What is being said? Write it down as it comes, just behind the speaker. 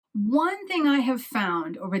One thing I have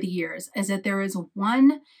found over the years is that there is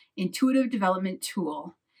one intuitive development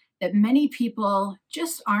tool that many people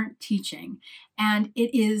just aren't teaching. And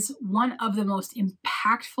it is one of the most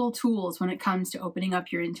impactful tools when it comes to opening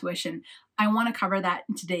up your intuition. I want to cover that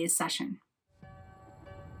in today's session.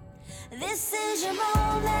 This is your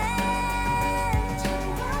moment.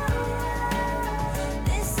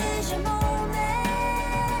 This is your moment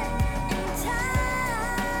in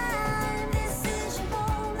time. This is your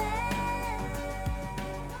moment.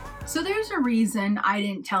 So there's a reason I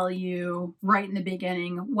didn't tell you right in the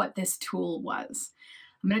beginning what this tool was.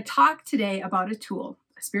 I'm going to talk today about a tool,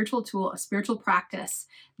 a spiritual practice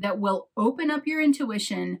that will open up your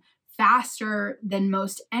intuition faster than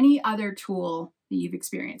most any other tool that you've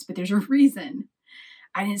experienced. But there's a reason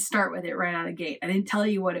I didn't start with it right out of the gate. I didn't tell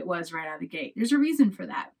you what it was right out of the gate. There's a reason for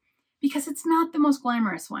that, because it's not the most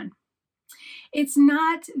glamorous one. It's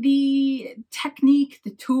not the technique,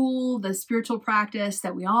 the tool, the spiritual practice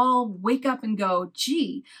that we all wake up and go,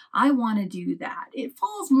 gee, I want to do that. It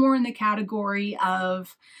falls more in the category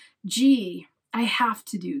of, gee, I have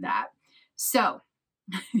to do that. So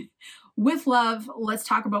with love, let's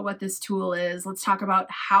talk about what this tool is. Let's talk about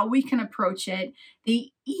how we can approach it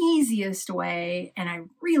the easiest way. And I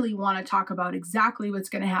really want to talk about exactly what's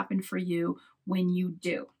going to happen for you when you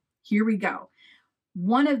do. Here we go.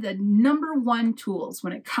 One of the number one tools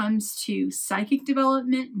when it comes to psychic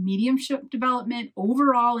development, mediumship development,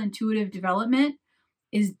 overall intuitive development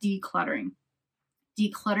is decluttering.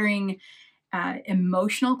 Decluttering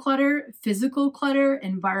emotional clutter, physical clutter,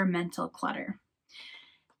 environmental clutter.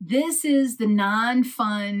 This is the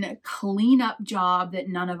non-fun cleanup job that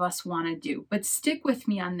none of us want to do. But stick with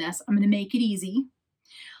me on this. I'm going to make it easy.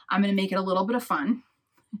 I'm going to make it a little bit of fun.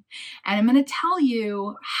 And I'm going to tell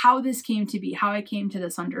you how this came to be, how I came to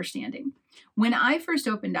this understanding. When I first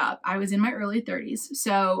opened up, I was in my early 30s,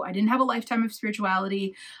 so I didn't have a lifetime of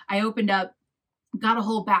spirituality. I opened up, got a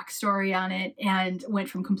whole backstory on it, and went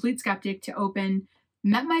from complete skeptic to open,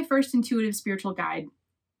 met my first intuitive spiritual guide,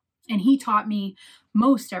 and he taught me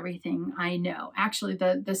most everything I know. Actually,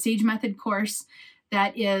 the Sage Method course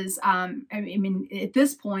that is, at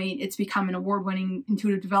this point, it's become an award-winning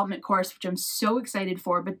intuitive development course, which I'm so excited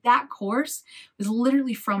for. But that course was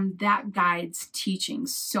literally from that guide's teaching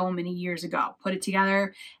so many years ago. Put it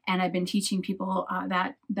together, and I've been teaching people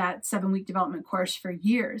that 7-week development course for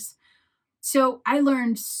years. So I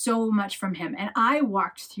learned so much from him, and I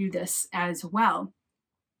walked through this as well.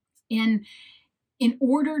 In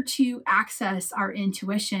order to access our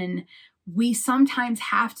intuition, we sometimes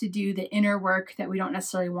have to do the inner work that we don't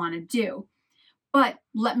necessarily want to do. But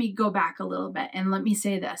let me go back a little bit and let me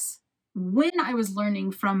say this. When I was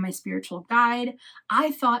learning from my spiritual guide,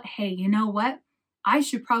 I thought, hey, you know what? I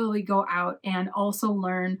should probably go out and also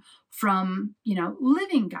learn from,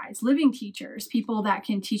 living guides, living teachers, people that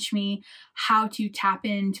can teach me how to tap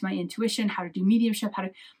into my intuition, how to do mediumship,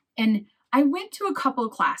 and I went to a couple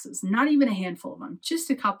of classes, not even a handful of them, just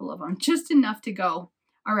a couple of them, just enough to go,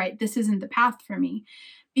 all right, this isn't the path for me.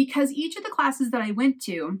 Because each of the classes that I went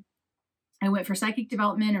for psychic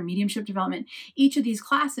development or mediumship development. Each of these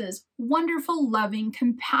classes, wonderful, loving,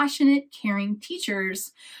 compassionate, caring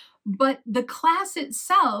teachers. But the class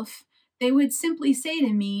itself, they would simply say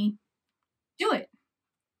to me, do it.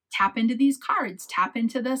 Tap into these cards, tap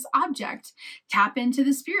into this object, tap into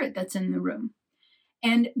the spirit that's in the room.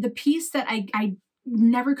 And the piece that I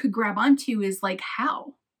never could grab onto is like,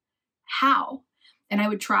 how? And I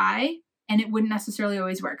would try, and it wouldn't necessarily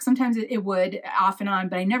always work. Sometimes it would off and on,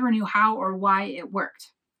 but I never knew how or why it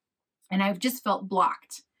worked. And I've just felt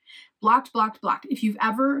blocked. If you've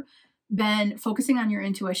ever been focusing on your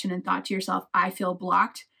intuition and thought to yourself, I feel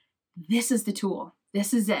blocked, this is the tool.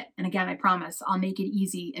 This is it. And again, I promise I'll make it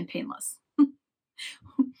easy and painless.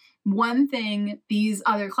 One thing these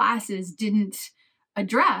other classes didn't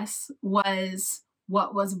address was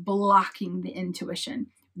what was blocking the intuition.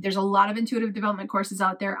 There's a lot of intuitive development courses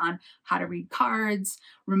out there on how to read cards,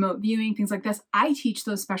 remote viewing, things like this. I teach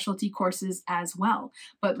those specialty courses as well.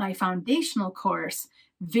 But my foundational course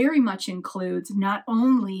very much includes not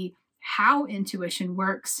only how intuition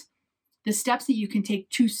works, the steps that you can take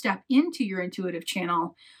to step into your intuitive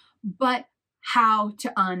channel, but how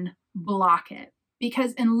to unblock it.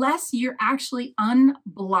 Because unless you're actually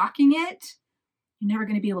unblocking it, you're never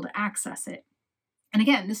going to be able to access it. And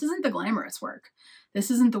again, this isn't the glamorous work. This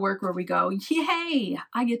isn't the work where we go, yay,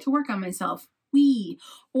 I get to work on myself.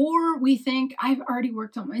 Or we think, I've already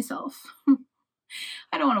worked on myself.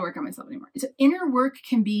 I don't want to work on myself anymore. So inner work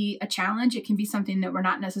can be a challenge. It can be something that we're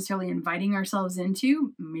not necessarily inviting ourselves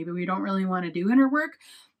into. Maybe we don't really want to do inner work,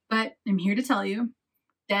 but I'm here to tell you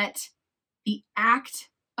that the act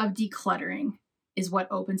of decluttering is what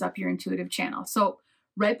opens up your intuitive channel. So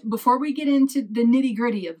right before we get into the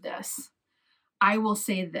nitty-gritty of this, I will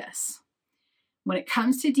say this. When it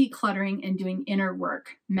comes to decluttering and doing inner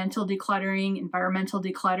work, mental decluttering, environmental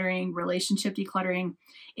decluttering, relationship decluttering,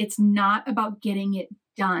 it's not about getting it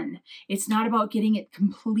done. It's not about getting it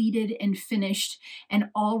completed and finished and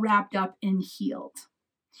all wrapped up and healed.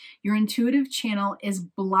 Your intuitive channel is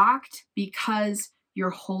blocked because you're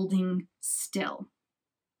holding still.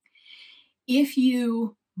 If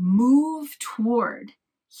you move toward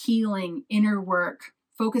healing, inner work,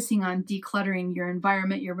 focusing on decluttering your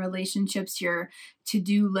environment, your relationships, your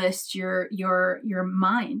to-do list, your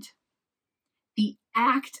mind, the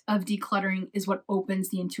act of decluttering is what opens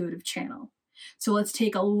the intuitive channel. So let's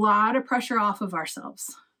take a lot of pressure off of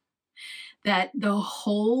ourselves that the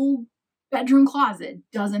whole bedroom closet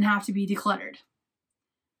doesn't have to be decluttered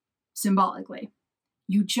symbolically.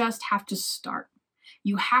 You just have to start.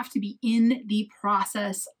 You have to be in the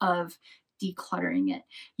process of decluttering it.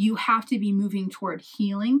 You have to be moving toward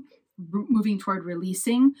healing, moving toward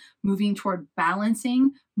releasing, moving toward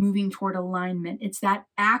balancing, moving toward alignment. It's that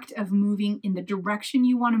act of moving in the direction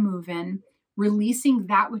you want to move in, releasing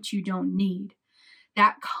that which you don't need.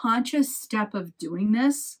 That conscious step of doing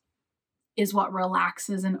this is what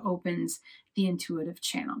relaxes and opens the intuitive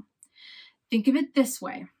channel. Think of it this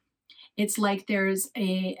way. It's like there's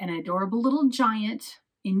an adorable little giant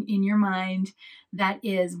in your mind that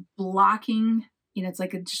is blocking, it's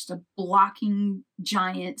like just a blocking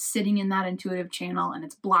giant sitting in that intuitive channel, and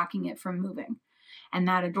it's blocking it from moving. And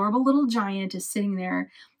that adorable little giant is sitting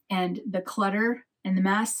there, and the clutter and the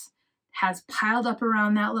mess has piled up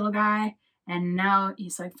around that little guy. And now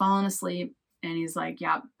he's like falling asleep, and he's like,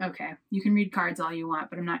 yeah, okay, you can read cards all you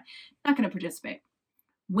want, but I'm not going to participate.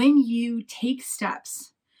 When you take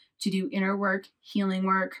steps to do inner work, healing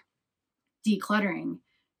work, decluttering,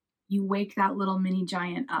 you wake that little mini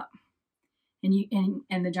giant up, and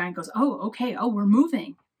the giant goes, oh, okay. Oh, we're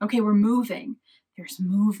moving. Okay. We're moving. There's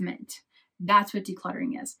movement. That's what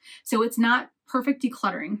decluttering is. So it's not perfect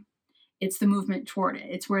decluttering. It's the movement toward it.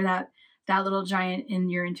 It's where that little giant in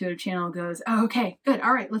your intuitive channel goes, oh, okay, good.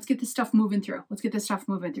 All right. Let's get this stuff moving through.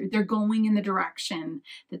 They're going in the direction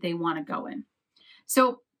that they want to go in.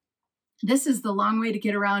 So this is the long way to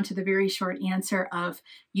get around to the very short answer of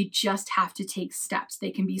you just have to take steps.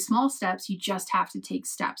 They can be small steps. You just have to take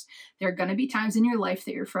steps. There are going to be times in your life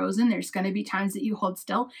that you're frozen. There's going to be times that you hold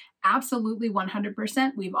still. Absolutely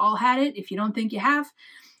 100%. We've all had it. If you don't think you have,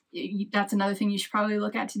 that's another thing you should probably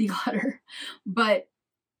look at to declutter. But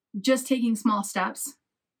just taking small steps,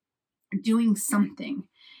 doing something.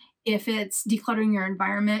 If it's decluttering your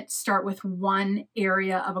environment, start with one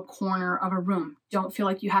area of a corner of a room. Don't feel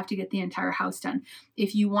like you have to get the entire house done.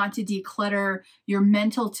 If you want to declutter your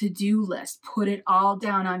mental to-do list, put it all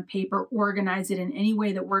down on paper, organize it in any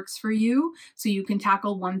way that works for you so you can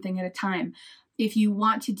tackle one thing at a time. If you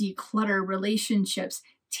want to declutter relationships,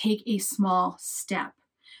 take a small step,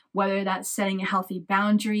 whether that's setting a healthy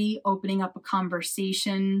boundary, opening up a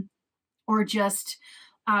conversation, or just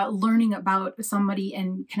learning about somebody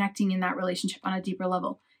and connecting in that relationship on a deeper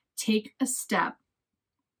level. Take a step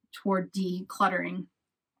toward decluttering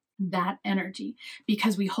that energy,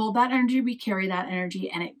 because we hold that energy, we carry that energy,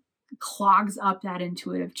 and it clogs up that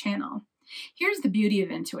intuitive channel. Here's the beauty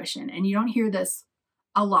of intuition, and you don't hear this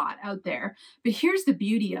a lot out there, but here's the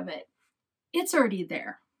beauty of it. It's already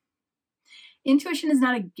there. Intuition is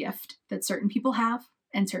not a gift that certain people have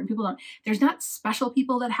and certain people don't. There's not special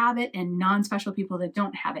people that have it and non-special people that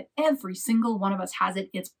don't have it. Every single one of us has it.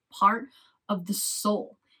 It's part of the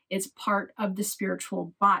soul. It's part of the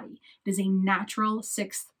spiritual body. It is a natural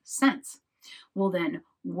sixth sense. Well, then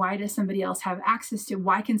why does somebody else have access to?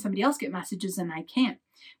 Why can somebody else get messages and I can't?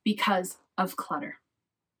 Because of clutter.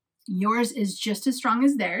 Yours is just as strong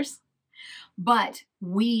as theirs, but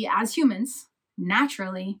we as humans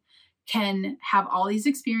naturally can have all these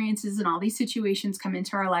experiences and all these situations come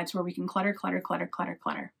into our lives where we can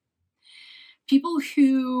clutter. People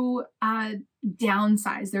who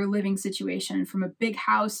downsize their living situation from a big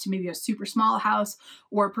house to maybe a super small house,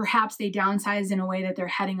 or perhaps they downsize in a way that they're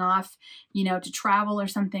heading off, to travel or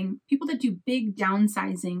something. People that do big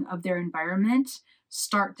downsizing of their environment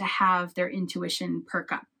start to have their intuition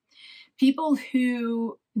perk up. People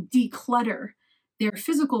who declutter their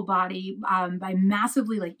physical body by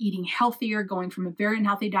massively eating healthier, going from a very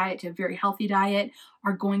unhealthy diet to a very healthy diet,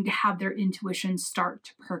 are going to have their intuition start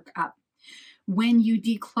to perk up. When you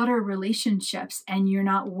declutter relationships and you're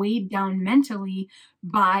not weighed down mentally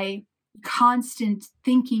by constant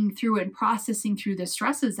thinking through and processing through the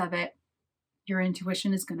stresses of it, your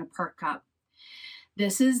intuition is going to perk up.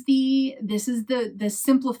 This is the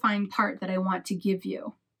simplifying part that I want to give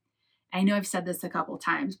you. I know I've said this a couple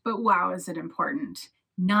times, but wow, is it important?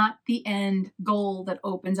 Not the end goal that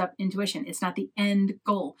opens up intuition. It's not the end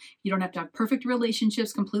goal. You don't have to have perfect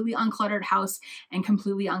relationships, completely uncluttered house, and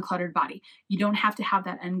completely uncluttered body. You don't have to have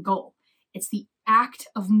that end goal. It's the act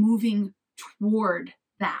of moving toward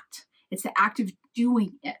that. It's the act of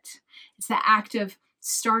doing it. It's the act of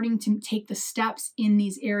starting to take the steps in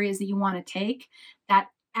these areas that you want to take. That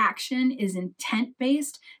action is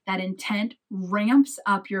intent-based. That intent ramps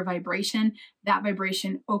up your vibration. That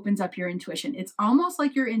vibration opens up your intuition. It's almost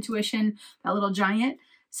like your intuition, that little giant,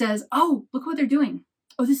 says, oh, look what they're doing.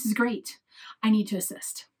 Oh, this is great. I need to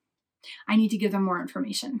assist. I need to give them more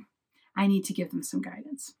information. I need to give them some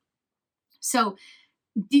guidance. So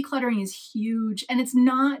decluttering is huge, and it's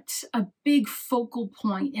not a big focal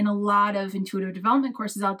point in a lot of intuitive development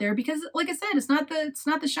courses out there because, like I said, it's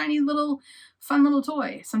not the shiny little fun little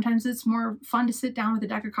toy. Sometimes it's more fun to sit down with a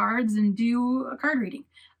deck of cards and do a card reading.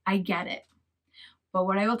 I get it. But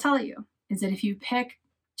what I will tell you is that if you pick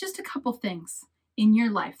just a couple things in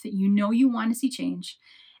your life that you know you want to see change,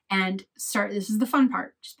 and start, this is the fun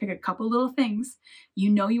part, just pick a couple little things you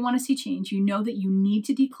know you want to see change. You know that you need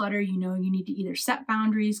to declutter. You know you need to either set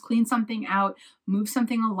boundaries, clean something out, move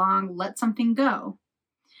something along, let something go.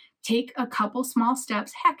 Take a couple small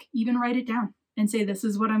steps, heck, even write it down and say, this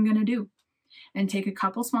is what I'm going to do. And take a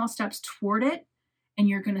couple small steps toward it, and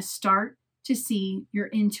you're going to start to see your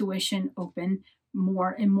intuition open.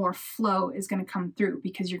 More and more flow is going to come through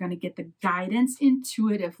because you're going to get the guidance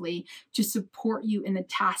intuitively to support you in the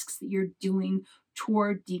tasks that you're doing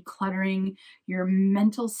toward decluttering your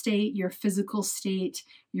mental state, your physical state,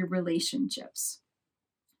 your relationships.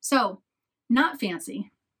 So, not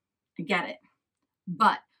fancy, I get it,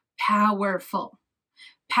 but powerful,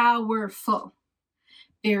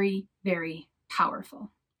 very, very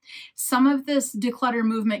powerful. Some of this declutter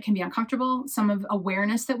movement can be uncomfortable. Some of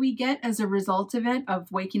awareness that we get as a result of it,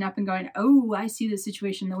 of waking up and going, oh, I see the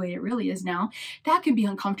situation the way it really is now, that can be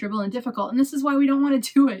uncomfortable and difficult. And this is why we don't want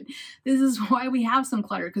to do it. This is why we have some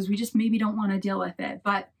clutter, because we just maybe don't want to deal with it.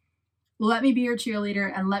 But let me be your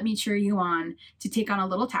cheerleader and let me cheer you on to take on a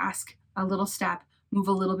little task, a little step, move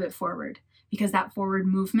a little bit forward, because that forward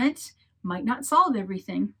movement might not solve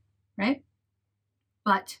everything, right?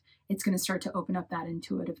 But it's going to start to open up that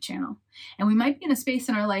intuitive channel. And we might be in a space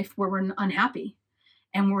in our life where we're unhappy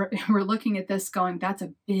and we're looking at this going, that's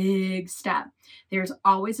a big step. There's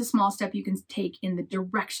always a small step you can take in the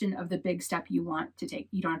direction of the big step you want to take.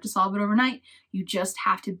 You don't have to solve it overnight. You just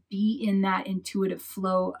have to be in that intuitive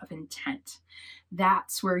flow of intent.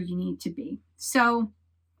 That's where you need to be. So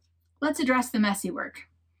let's address the messy work.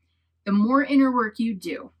 The more inner work you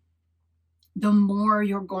do, the more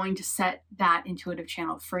you're going to set that intuitive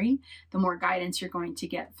channel free, the more guidance you're going to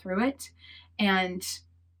get through it. And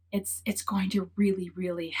it's going to really,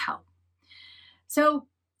 really help. So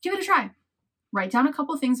give it a try. Write down a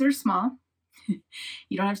couple things that are small.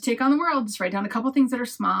 You don't have to take on the world. Just write down a couple things that are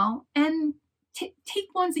small and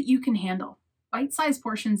take ones that you can handle, bite-sized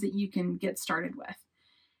portions that you can get started with,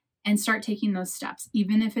 and start taking those steps,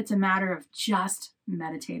 even if it's a matter of just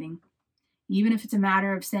meditating. Even if it's a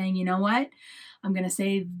matter of saying, you know what, I'm going to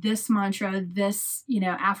say this mantra, this,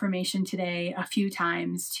 affirmation today a few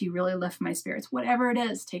times to really lift my spirits. Whatever it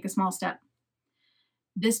is, take a small step.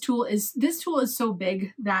 This tool is so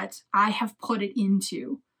big that I have put it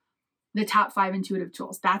into the top 5 intuitive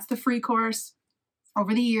tools. That's the free course.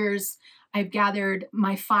 Over the years, I've gathered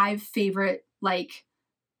my 5 favorite, right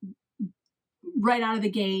out of the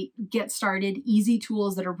gate, get started, easy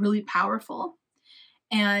tools that are really powerful.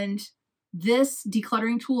 And this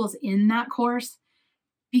decluttering tool is in that course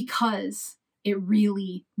because it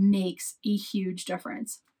really makes a huge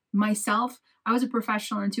difference. Myself, I was a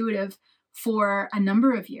professional intuitive for a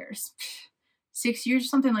number of years, 6 years,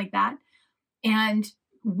 something like that. And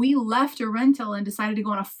we left a rental and decided to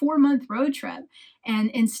go on a 4-month road trip.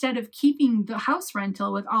 And instead of keeping the house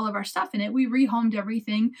rental with all of our stuff in it, we rehomed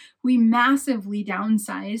everything. We massively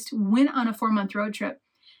downsized, went on a 4-month road trip.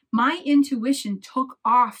 My intuition took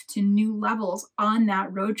off to new levels on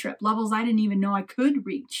that road trip, levels I didn't even know I could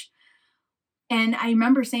reach. And I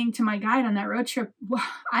remember saying to my guide on that road trip, well,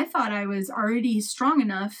 I thought I was already strong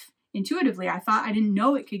enough intuitively. I didn't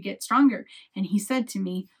know it could get stronger. And he said to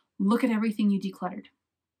me, look at everything you decluttered.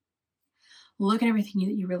 Look at everything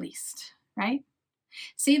that you released, right?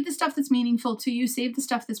 Save the stuff that's meaningful to you. Save the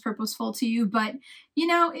stuff that's purposeful to you. But,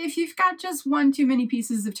 if you've got just one too many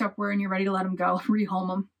pieces of Tupperware and you're ready to let them go, rehome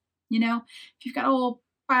them. If you've got a whole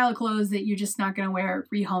pile of clothes that you're just not going to wear,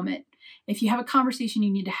 rehome it. If you have a conversation you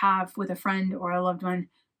need to have with a friend or a loved one,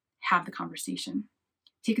 have the conversation.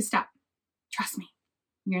 take a step. Trust me,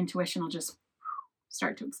 your intuition will just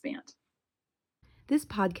start to expand. This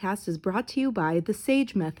podcast is brought to you by the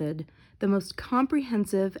SAGE Method, the most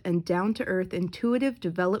comprehensive and down-to-earth intuitive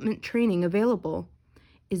development training available.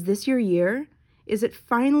 Is this your year? Is it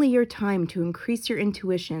finally your time to increase your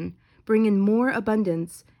intuition, bring in more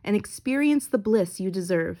abundance, and experience the bliss you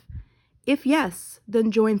deserve? If yes,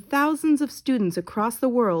 then join thousands of students across the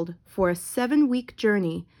world for a 7-week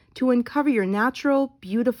journey to uncover your natural,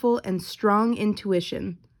 beautiful, and strong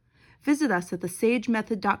intuition. Visit us at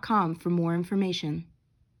thesagemethod.com for more information.